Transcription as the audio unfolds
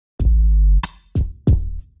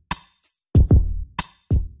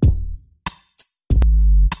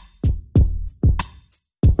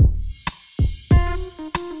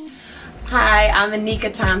Hi, I'm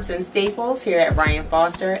Anika Thompson Staples here at Ryan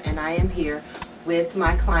Foster, and I am here with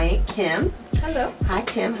my client Kim. Hello. Hi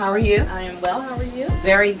Kim, how are you? I am well, how are you?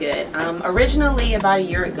 Very good. Originally about a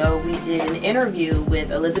year ago we did an interview with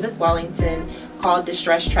Elizabeth Wellington called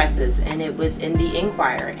Distressed Tresses, and it was in the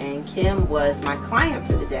Inquirer, and Kim was my client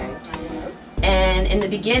for the day. And in the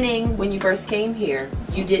beginning, when you first came here,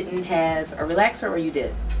 you didn't have a relaxer, or you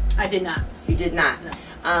did? I did not. You did not? No.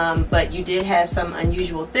 But you did have some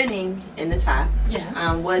unusual thinning in the top.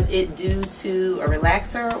 Yes. Was it due to a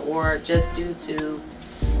relaxer or just due to...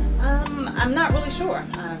 I'm not really sure,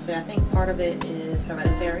 honestly. I think part of it is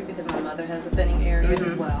hereditary because my mother has a thinning area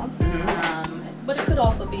as well. But it could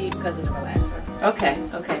also be because of the relaxer. Okay,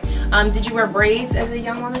 okay. Did you wear braids as a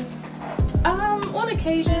young woman? On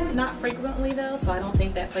occasion, not frequently though, so I don't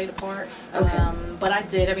think that played a part. Okay. But I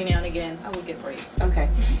did every now and again. I would get braids. Okay.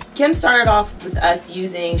 Kim started off with us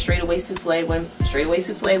using straightaway souffle when straightaway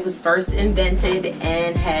souffle was first invented,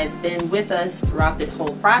 and has been with us throughout this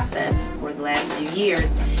whole process for the last few years.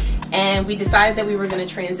 And we decided that we were going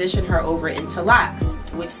to transition her over into locks,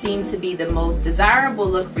 which seemed to be the most desirable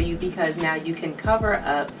look for you because now you can cover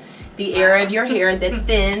up the area of your hair that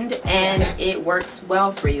thinned, and it works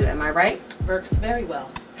well for you. Am I right? Works very well.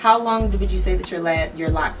 How long would you say that your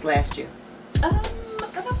locks last you?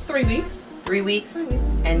 About 3 weeks. 3 weeks? 3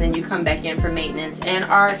 weeks. And then you come back in for maintenance. And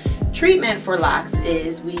our treatment for locks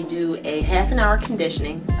is we do a half-an-hour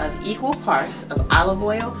conditioning of equal parts of olive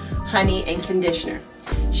oil, honey, and conditioner.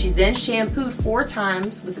 She's then shampooed 4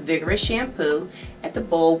 times with a vigorous shampoo at the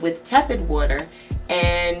bowl with tepid water,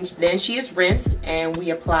 and then she is rinsed, and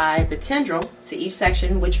we apply the tendril to each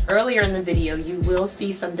section, which earlier in the video you will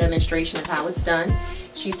see some demonstration of how it's done.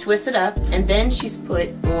 She's twisted up, and then she's put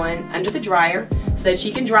on under the dryer so that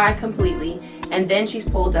she can dry completely, and then she's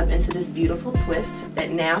pulled up into this beautiful twist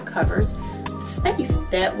that now covers the space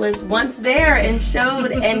that was once there and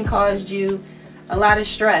showed and caused you a lot of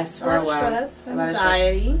stress for a while. Stress,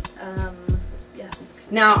 anxiety. Yes.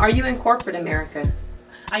 Now, are you in corporate America?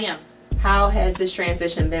 I am. How has this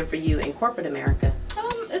transition been for you in corporate America?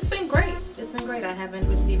 It's been great. It's been great. I haven't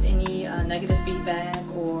received any negative feedback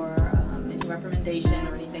or any recommendation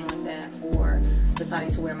or anything like that for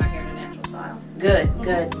deciding to wear my hair in a natural style. Good,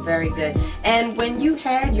 good, very good. And when you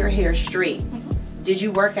had your hair straight, did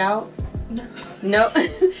you work out? No. No?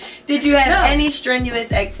 Did you have any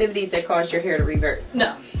strenuous activities that caused your hair to revert?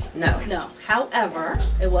 No. No. No. However,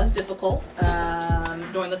 it was difficult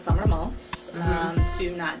during the summer months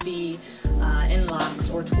to not be in locks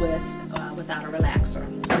or twists without a relaxer.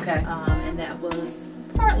 Okay. And that was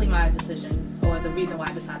partly my decision, or the reason why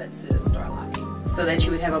I decided to start locking. So that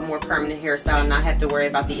you would have a more permanent hairstyle and not have to worry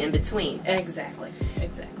about the in-between. Exactly.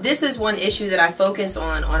 Exactly. This is one issue that I focus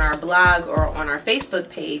on our blog or on our Facebook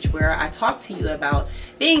page, where I talk to you about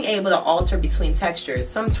being able to alter between textures.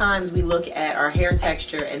 Sometimes we look at our hair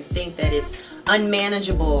texture and think that it's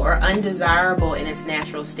unmanageable or undesirable in its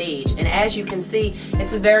natural stage, and as you can see,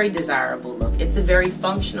 it's a very desirable look. It's a very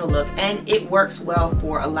functional look, and it works well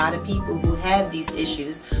for a lot of people who have these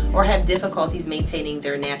issues or have difficulties maintaining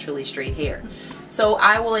their naturally straight hair. So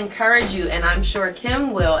I will encourage you, and I'm sure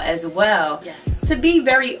Kim will as well, to be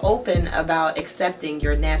very open about accepting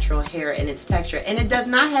your natural hair and its texture. And it does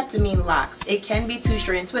not have to mean locks. It can be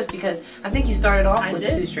two-strand twists, because I think you started off with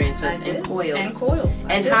two-strand twists and coils. And coils.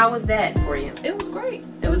 And how was that for you? It was great.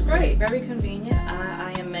 It was great. Very convenient.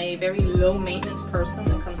 I am a very low-maintenance person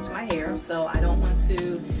when it comes to my hair, so I don't want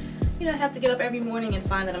to have to get up every morning and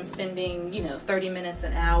find that I'm spending 30 minutes,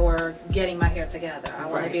 an hour getting my hair together. I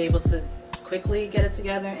want to be able to quickly get it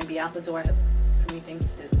together and be out the door. I have too many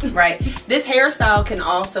things to do. Right. This hairstyle can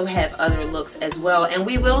also have other looks as well, and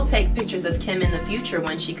we will take pictures of Kim in the future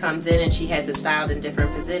when she comes in and she has it styled in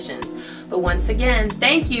different positions. But once again,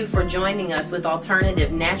 thank you for joining us with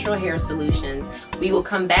alternative natural hair solutions. We will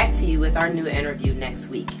come back to you with our new interview next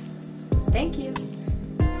week. Thank you.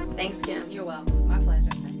 Thanks, Kim. You're welcome. My pleasure.